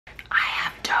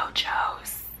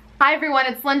Hi everyone,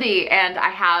 it's Lindy and I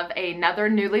have another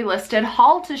newly listed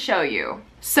haul to show you.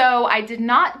 So I did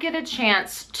not get a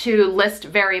chance to list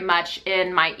very much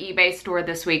in my eBay store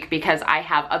this week because I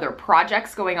have other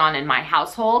projects going on in my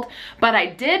household, but I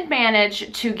did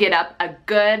manage to get up a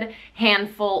good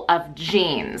handful of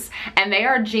jeans. And they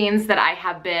are jeans that I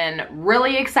have been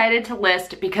really excited to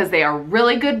list because they are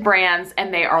really good brands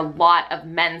and they are a lot of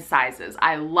men's sizes.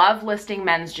 I love listing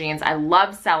men's jeans. I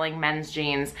love selling men's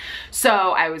jeans. So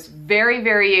I was very,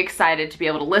 very excited to be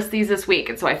able to list these this week.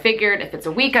 And so I figured if it's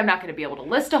a week, I'm not gonna be able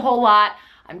to list a whole lot.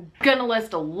 I'm gonna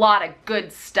list a lot of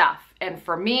good stuff. And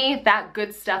for me, that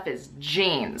good stuff is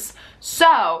jeans.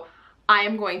 So I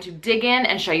am going to dig in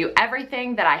and show you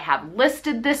everything that I have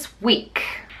listed this week.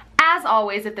 As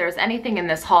always, if there's anything in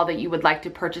this haul that you would like to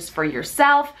purchase for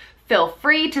yourself, feel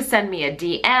free to send me a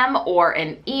DM or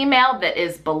an email that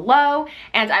is below,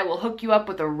 and I will hook you up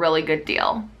with a really good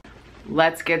deal.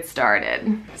 Let's get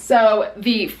started. So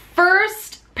the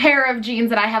first pair of jeans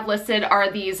that I have listed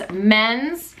are these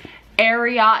men's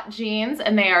Ariat jeans,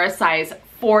 and they are a size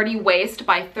 40 waist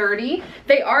by 30.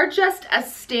 They are just a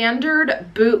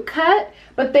standard boot cut,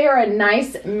 but they are a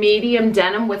nice medium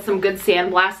denim with some good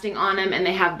sandblasting on them, and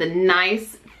they have the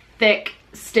nice thick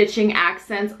stitching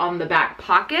accents on the back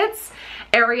pockets.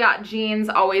 Ariat jeans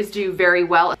always do very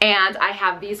well, and I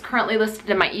have these currently listed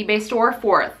in my eBay store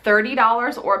for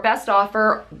 $30 or best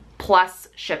offer plus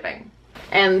shipping.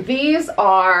 And these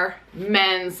are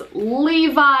men's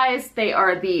Levi's. They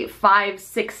are the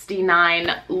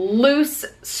 569 loose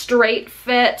straight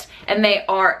fit, and they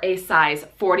are a size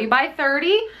 40 by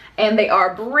 30, and they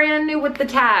are brand new with the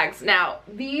tags. Now,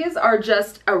 these are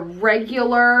just a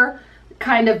regular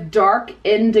kind of dark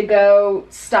indigo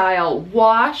style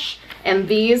wash, and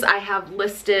these I have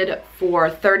listed for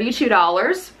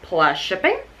 $32 plus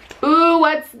shipping. Ooh,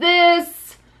 what's this?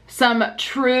 Some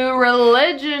True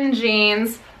Religion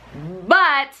jeans,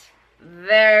 but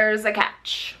there's a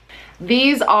catch.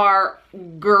 These are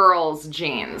girls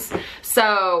jeans.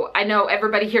 So I know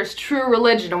everybody hears True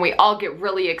Religion and we all get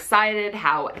really excited.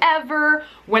 However,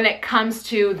 when it comes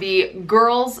to the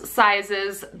girls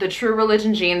sizes, the True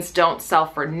Religion jeans don't sell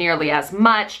for nearly as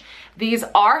much. These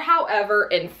are, however,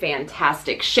 in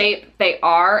fantastic shape. They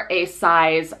are a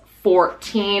size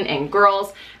 14 in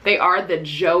girls. They are the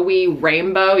Joey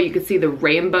rainbow. You can see the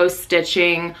rainbow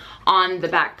stitching on the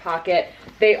back pocket.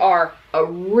 They are a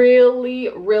really,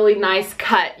 really nice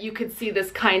cut. You could see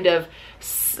this kind of,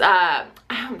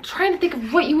 I'm trying to think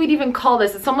of what you would even call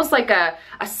this. It's almost like a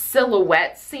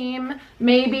silhouette seam,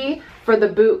 maybe, for the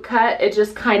boot cut. It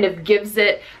just kind of gives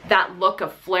it that look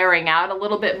of flaring out a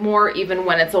little bit more, even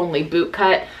when it's only boot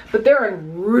cut. But they're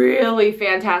in really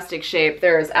fantastic shape.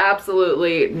 There is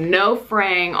absolutely no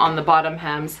fraying on the bottom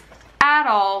hems at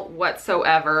all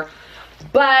whatsoever.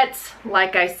 But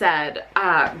like I said,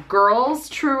 girls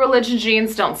True Religion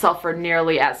jeans don't sell for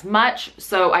nearly as much,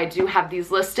 so I do have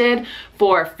these listed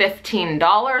for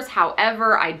 $15.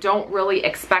 However, I don't really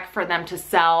expect for them to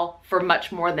sell for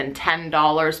much more than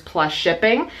 $10 plus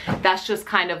shipping. That's just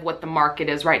kind of what the market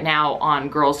is right now on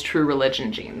girls True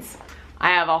Religion jeans. I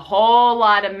have a whole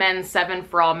lot of men's 7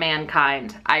 for All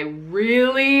Mankind. I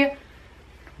really,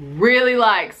 really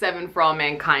like 7 for All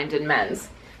Mankind in men's.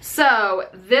 So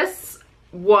this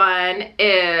one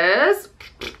is,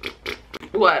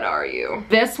 what are you?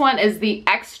 This one is the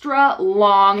extra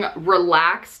long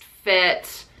relaxed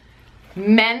fit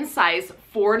men's size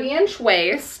 40-inch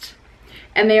waist,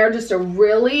 and they are just a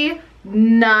really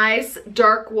nice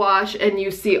dark wash, and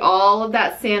you see all of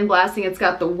that sandblasting. It's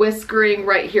got the whiskering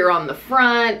right here on the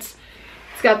front.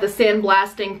 It's got the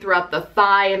sandblasting throughout the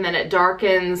thigh, and then it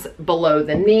darkens below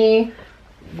the knee.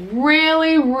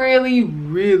 Really, really,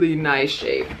 really nice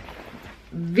shape.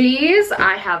 These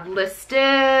I have listed,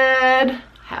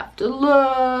 have to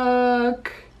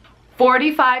look,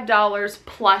 $45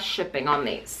 plus shipping on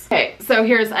these. Okay, so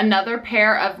here's another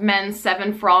pair of men's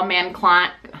 7 for All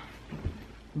Mankind.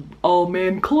 7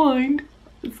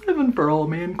 for All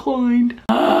Mankind.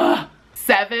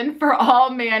 7 for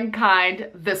All Mankind,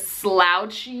 the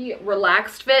slouchy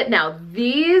relaxed fit. Now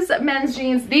these men's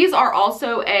jeans, these are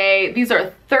also these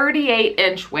are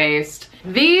 38-inch waist.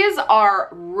 These are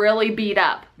really beat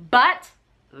up, but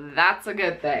that's a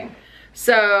good thing.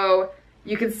 So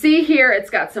you can see here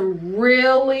it's got some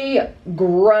really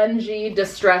grungy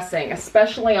distressing,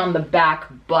 especially on the back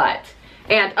butt.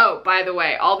 And oh, by the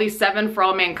way, all these 7 for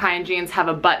All Mankind jeans have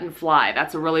a button fly.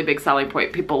 That's a really big selling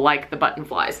point. People like the button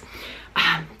flies.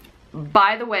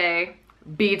 By the way,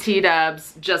 BT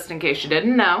dubs, just in case you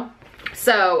didn't know.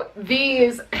 So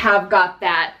these have got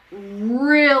that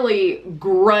really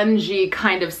grungy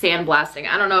kind of sandblasting.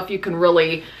 I don't know if you can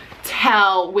really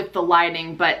tell with the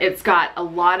lighting, but it's got a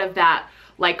lot of that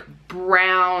like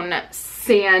brown,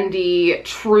 sandy,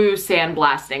 true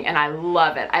sandblasting, and I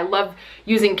love it. I love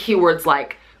using keywords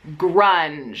like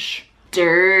grunge,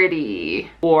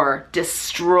 dirty, or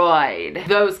destroyed,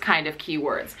 those kind of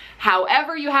keywords.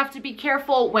 However, you have to be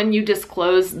careful when you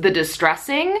disclose the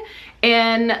distressing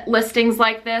in listings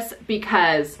like this,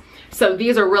 because, so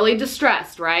these are really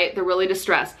distressed, right? They're really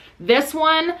distressed. This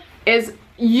one is,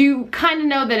 you kind of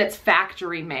know that it's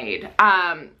factory made.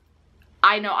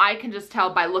 I know I can just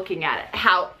tell by looking at it.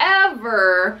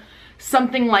 However,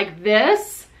 something like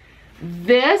this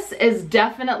is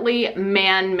definitely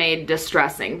man-made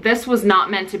distressing. This was not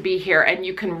meant to be here, and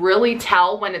you can really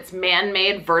tell when it's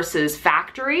man-made versus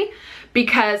factory,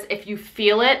 because if you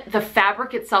feel it, the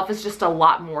fabric itself is just a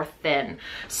lot more thin.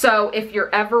 So if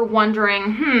you're ever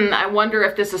wondering, I wonder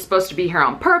if this is supposed to be here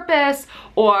on purpose,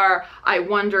 or I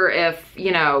wonder if,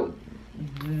 you know,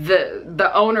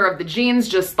 the owner of the jeans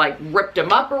just like ripped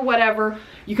them up or whatever,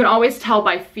 you can always tell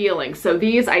by feeling. So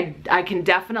these, I can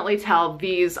definitely tell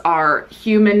these are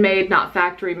human made, not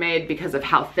factory made, because of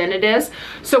how thin it is.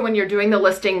 So when you're doing the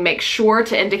listing, make sure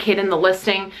to indicate in the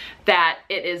listing that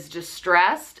it is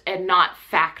distressed and not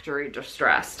factory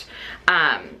distressed.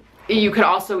 You could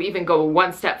also even go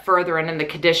one step further, and in the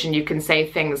condition you can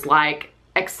say things like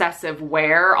excessive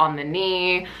wear on the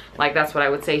knee, like that's what I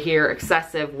would say here,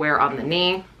 excessive wear on the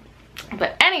knee.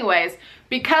 But anyways,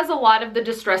 because a lot of the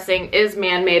distressing is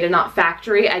man-made and not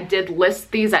factory, I did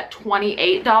list these at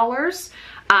 $28.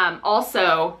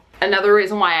 Also, another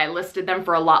reason why I listed them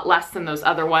for a lot less than those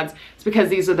other ones is because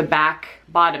these are the back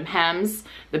bottom hems.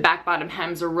 The back bottom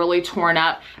hems are really torn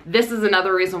up. This is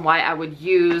another reason why I would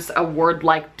use a word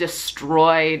like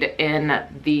destroyed in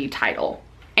the title.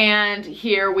 And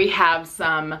here we have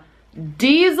some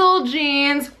diesel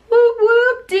jeans. Whoop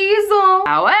whoop, diesel.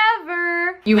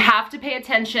 However, you have to pay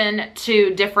attention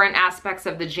to different aspects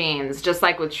of the jeans. Just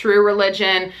like with True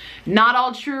Religion, not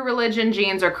all True Religion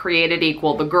jeans are created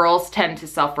equal. The girls tend to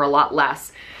sell for a lot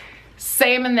less.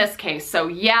 Same in this case. So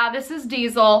yeah, this is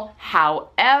diesel.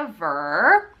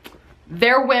 However,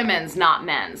 they're women's, not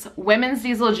men's. Women's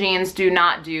diesel jeans do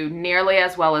not do nearly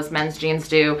as well as men's jeans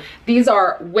do. These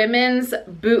are women's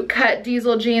bootcut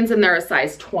diesel jeans, and they're a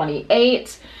size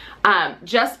 28.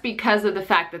 Just because of the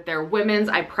fact that they're women's,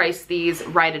 I priced these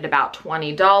right at about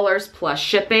 $20 plus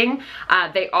shipping.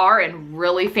 They are in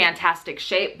really fantastic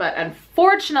shape, but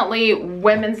unfortunately,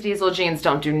 women's diesel jeans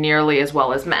don't do nearly as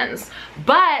well as men's.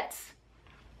 But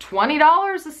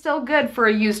 $20 is still good for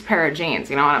a used pair of jeans,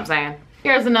 you know what I'm saying?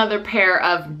 Here's another pair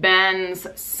of men's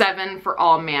 7 for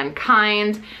All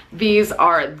Mankind. These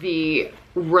are the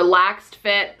relaxed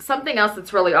fit. Something else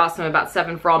that's really awesome about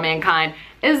 7 for All Mankind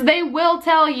is they will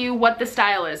tell you what the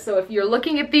style is. So if you're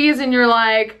looking at these and you're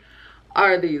like,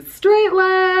 are these straight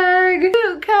leg,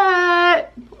 boot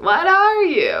cut, what are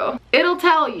you? It'll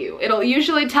tell you. It'll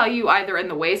usually tell you either in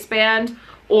the waistband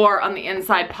or on the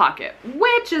inside pocket,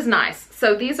 which is nice.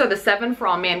 So these are the 7 for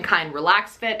All Mankind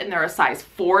relaxed fit, and they're a size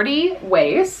 40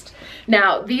 waist.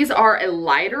 Now these are a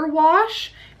lighter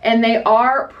wash, and they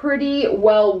are pretty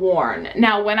well worn.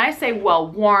 Now when I say well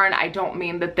worn, I don't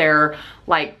mean that they're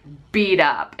like beat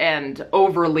up and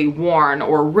overly worn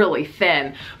or really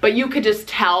thin, but you could just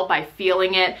tell by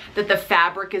feeling it that the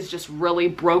fabric is just really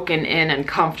broken in and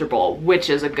comfortable, which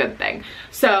is a good thing.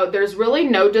 So there's really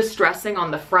no distressing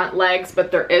on the front legs,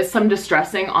 but there is some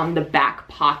distressing on the back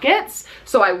pockets.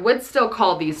 So I would still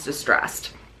call these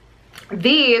distressed.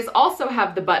 These also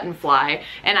have the button fly,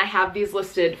 and I have these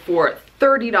listed for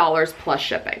 $30 plus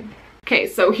shipping. Okay,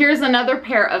 so here's another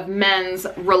pair of men's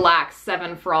relaxed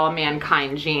 7 for All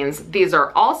Mankind jeans. These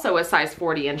are also a size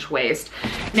 40-inch waist.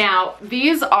 Now,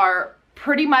 these are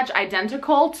pretty much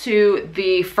identical to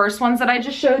the first ones that I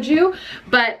just showed you,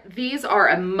 but these are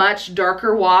a much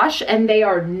darker wash, and they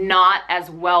are not as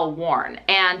well worn,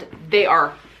 and they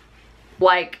are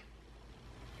like,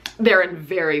 they're in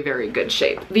very, very good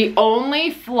shape. The only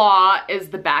flaw is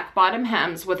the back bottom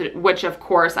hems, which of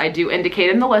course I do indicate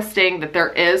in the listing that there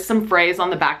is some frays on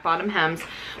the back bottom hems.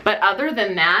 But other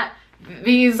than that,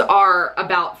 these are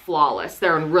about flawless.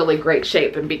 They're in really great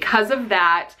shape. And because of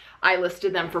that, I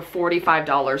listed them for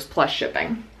 $45 plus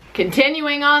shipping.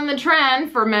 Continuing on the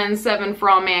trend for men's 7 for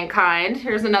All Mankind,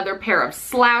 here's another pair of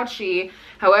slouchy.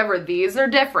 However, these are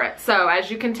different. So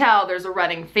as you can tell, there's a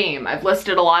running theme. I've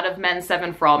listed a lot of men's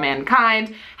 7 for All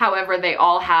Mankind. However, they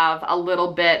all have a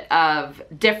little bit of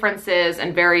differences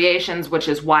and variations, which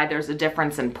is why there's a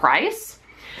difference in price.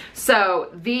 So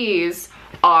these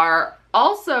are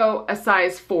also a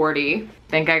size 40.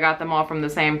 Think I got them all from the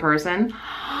same person?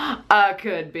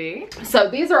 Could be.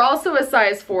 So these are also a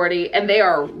size 40, and they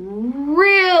are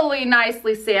really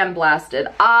nicely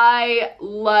sandblasted. I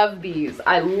love these.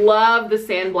 I love the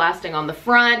sandblasting on the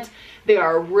front. They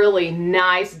are really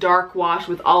nice dark wash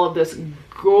with all of this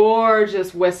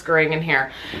gorgeous whiskering in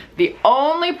here. The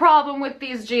only problem with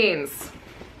these jeans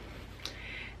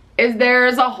is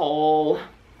there's a hole.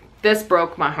 This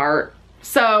broke my heart.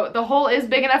 So the hole is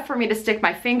big enough for me to stick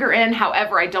my finger in.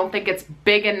 However, I don't think it's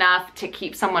big enough to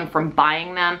keep someone from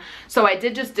buying them. So I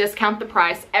did just discount the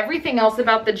price. Everything else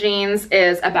about the jeans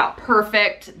is about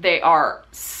perfect. They are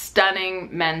stunning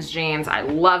men's jeans. I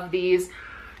love these.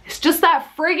 It's just that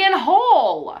friggin'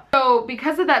 hole. So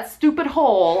because of that stupid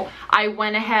hole, I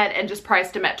went ahead and just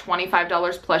priced them at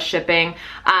 $25 plus shipping.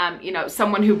 You know,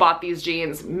 someone who bought these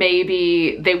jeans,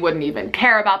 maybe they wouldn't even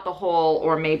care about the hole,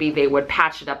 or maybe they would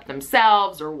patch it up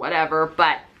themselves or whatever.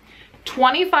 But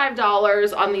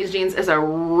 $25 on these jeans is a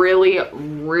really,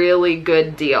 really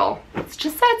good deal. It's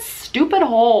just that stupid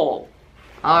hole.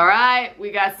 All right,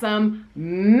 we got some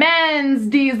men's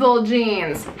diesel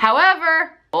jeans.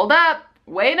 However, hold up.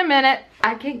 Wait a minute,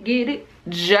 I can get it.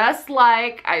 Just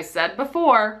like I said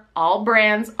before, all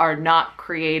brands are not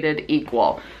created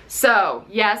equal. So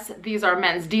yes, these are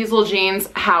men's diesel jeans.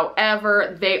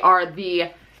 However, they are the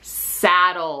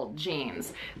saddle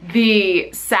jeans.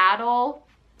 The saddle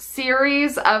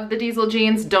series of the diesel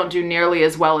jeans don't do nearly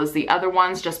as well as the other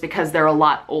ones just because they're a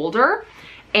lot older.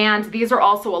 And these are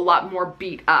also a lot more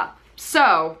beat up.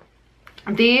 So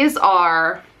these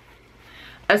are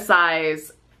a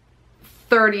size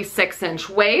 36-inch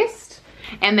waist,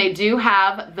 and they do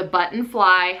have the button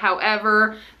fly.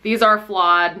 However, these are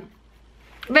flawed.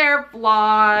 They're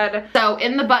flawed. So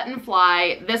in the button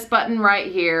fly, this button right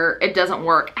here, it doesn't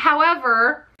work.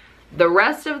 However, the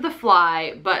rest of the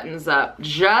fly buttons up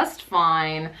just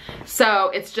fine. So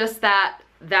it's just that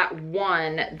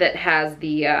one that has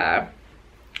the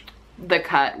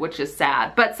cut, which is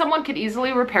sad, but someone could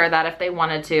easily repair that if they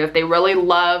wanted to. If they really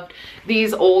loved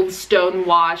these old stone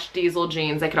wash diesel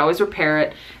jeans, they could always repair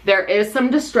it. There is some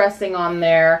distressing on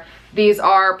there. These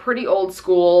are pretty old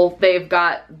school. They've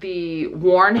got the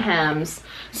worn hems.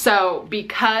 So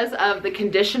because of the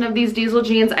condition of these diesel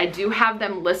jeans, I do have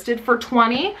them listed for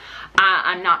 $20.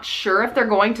 I'm not sure if they're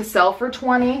going to sell for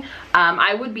 $20.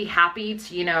 I would be happy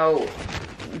to, you know,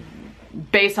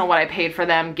 based on what I paid for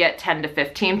them, get 10 to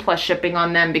 15 plus shipping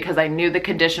on them because I knew the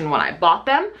condition when I bought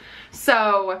them.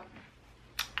 So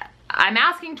I'm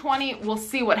asking 20. We'll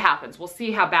see what happens. We'll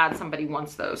see how bad somebody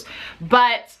wants those.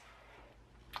 But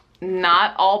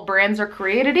not all brands are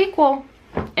created equal,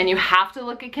 and you have to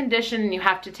look at condition and you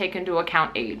have to take into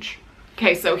account age.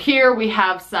 Okay, so here we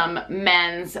have some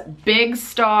men's Big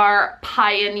Star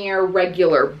Pioneer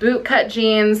regular bootcut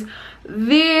jeans.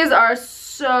 These are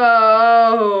so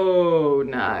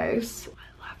nice.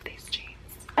 I love these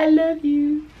jeans. I love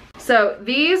you. So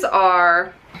these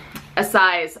are a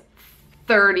size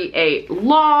 38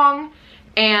 long,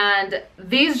 and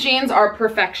these jeans are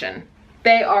perfection.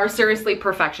 They are seriously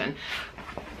perfection.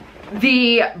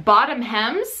 The bottom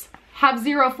hems have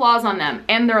zero flaws on them,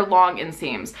 and they're long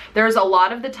inseams. There's a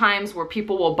lot of the times where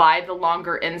people will buy the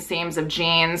longer inseams of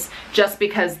jeans just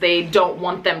because they don't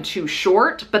want them too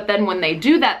short, but then when they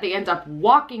do that, they end up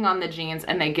walking on the jeans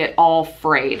and they get all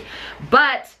frayed.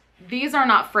 But these are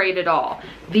not frayed at all.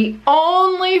 The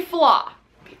only flaw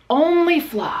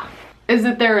is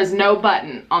that there is no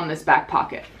button on this back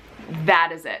pocket.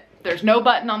 That is it. There's no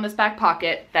button on this back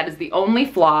pocket. That is the only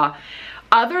flaw.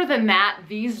 Other than that,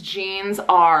 these jeans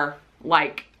are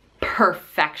like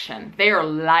perfection. They are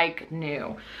like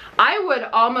new. I would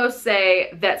almost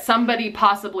say that somebody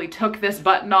possibly took this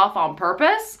button off on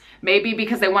purpose, maybe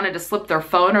because they wanted to slip their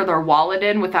phone or their wallet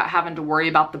in without having to worry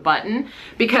about the button,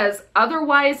 because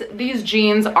otherwise these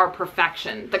jeans are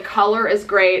perfection. The color is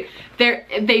great.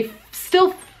 They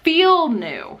still feel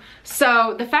new.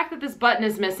 So the fact that this button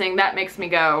is missing, that makes me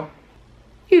go,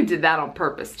 you did that on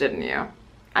purpose, didn't you?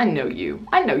 I know you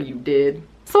did.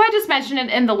 So I just mentioned it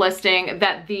in the listing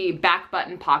that the back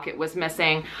button pocket was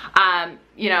missing.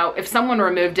 You know, if someone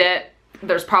removed it,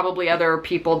 there's probably other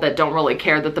people that don't really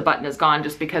care that the button is gone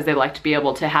just because they like to be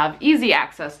able to have easy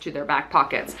access to their back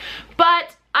pockets.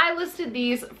 But I listed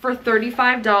these for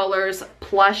 $35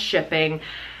 plus shipping.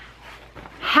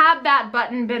 Had that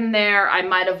button been there, I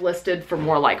might have listed for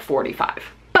more like $45.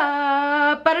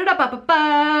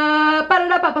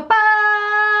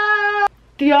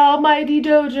 The almighty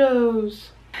Dojos.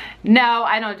 No,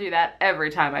 I don't do that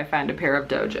every time I find a pair of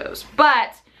Dojos,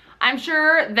 but I'm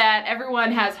sure that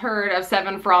everyone has heard of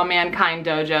 7 for All Mankind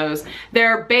Dojos.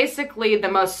 They're basically the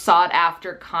most sought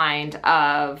after kind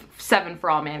of 7 for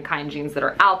All Mankind jeans that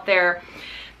are out there.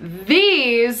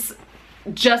 These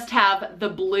just have the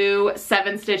blue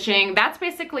 7 stitching. That's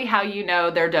basically how you know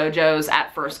they're dojos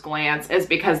at first glance, is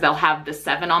because they'll have the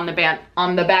 7 on the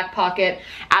back pocket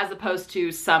as opposed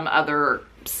to some other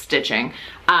stitching.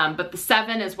 But the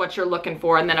 7 is what you're looking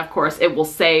for, and then of course it will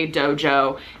say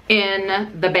dojo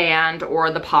in the band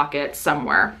or the pocket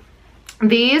somewhere.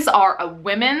 These are a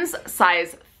women's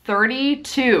size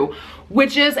 32,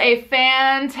 which is a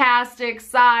fantastic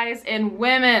size in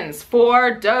women's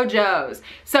for dojos.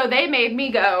 So they made me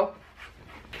go.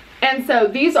 And so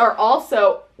these are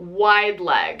also wide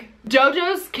leg.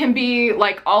 Dojos can be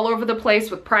like all over the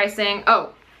place with pricing.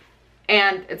 Oh,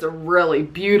 and it's a really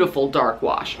beautiful dark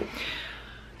wash.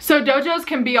 So dojos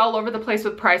can be all over the place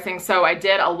with pricing, so I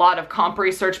did a lot of comp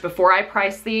research before I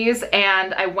priced these,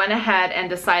 and I went ahead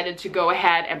and decided to go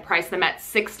ahead and price them at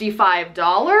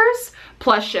 $65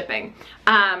 plus shipping.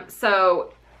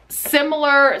 So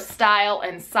similar style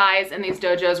and size in these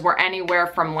dojos were anywhere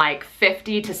from like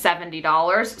 $50 to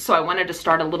 $70, so I wanted to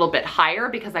start a little bit higher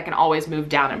because I can always move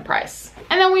down in price.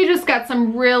 And then we just got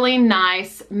some really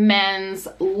nice men's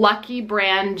Lucky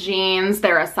brand jeans.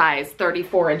 They're a size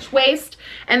 34-inch waist,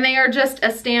 and they are just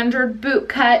a standard boot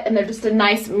cut, and they're just a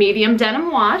nice medium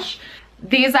denim wash.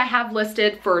 These I have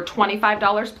listed for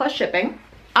 $25 plus shipping.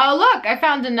 Oh look, I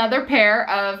found another pair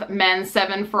of men's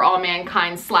 7 for All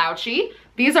Mankind slouchy.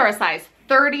 These are a size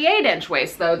 38-inch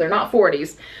waist though, they're not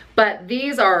 40s, but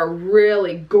these are a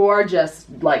really gorgeous,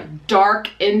 like dark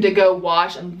indigo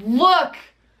wash, and look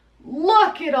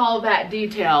at all that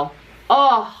detail.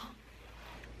 Oh,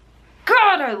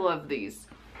 God, I love these.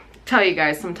 Tell you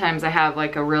guys, sometimes I have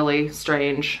like a really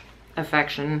strange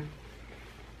affection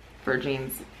for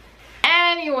jeans.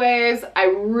 Anyways, I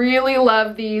really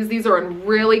love these. These are in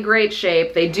really great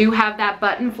shape. They do have that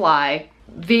button fly.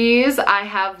 These I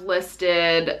have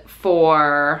listed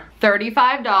for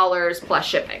 $35 plus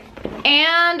shipping.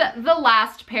 And the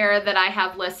last pair that I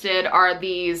have listed are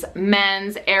these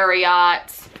men's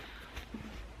Ariat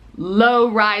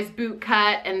low-rise boot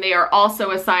cut, and they are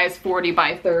also a size 40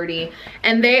 by 30.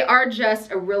 And they are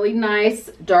just a really nice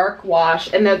dark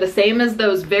wash, and they're the same as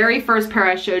those very first pair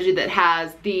I showed you that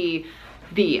has the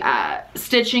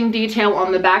stitching detail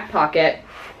on the back pocket.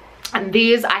 And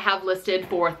these I have listed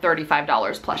for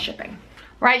 $35 plus shipping.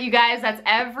 Right, you guys, that's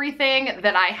everything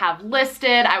that I have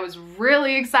listed. I was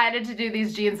really excited to do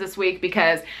these jeans this week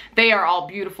because they are all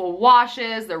beautiful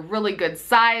washes, they're really good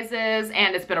sizes,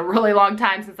 and it's been a really long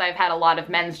time since I've had a lot of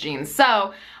men's jeans. So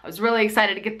I was really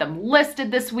excited to get them listed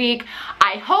this week.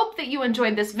 I hope that you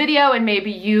enjoyed this video and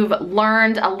maybe you've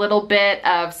learned a little bit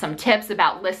of some tips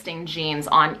about listing jeans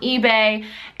on eBay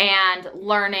and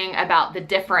learning about the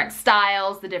different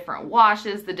styles, the different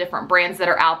washes, the different brands that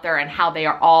are out there, and how they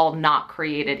are all not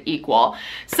created equal.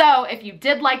 So if you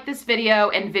did like this video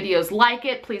and videos like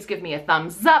it, please give me a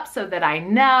thumbs up so that I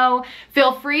know.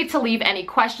 Feel free to leave any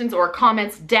questions or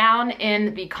comments down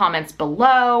in the comments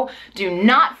below. Do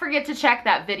not forget to check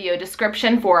that video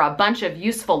description for a bunch of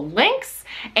useful links.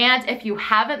 And if you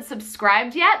haven't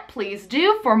subscribed yet, please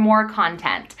do for more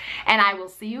content. And I will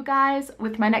see you guys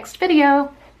with my next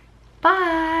video.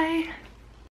 Bye.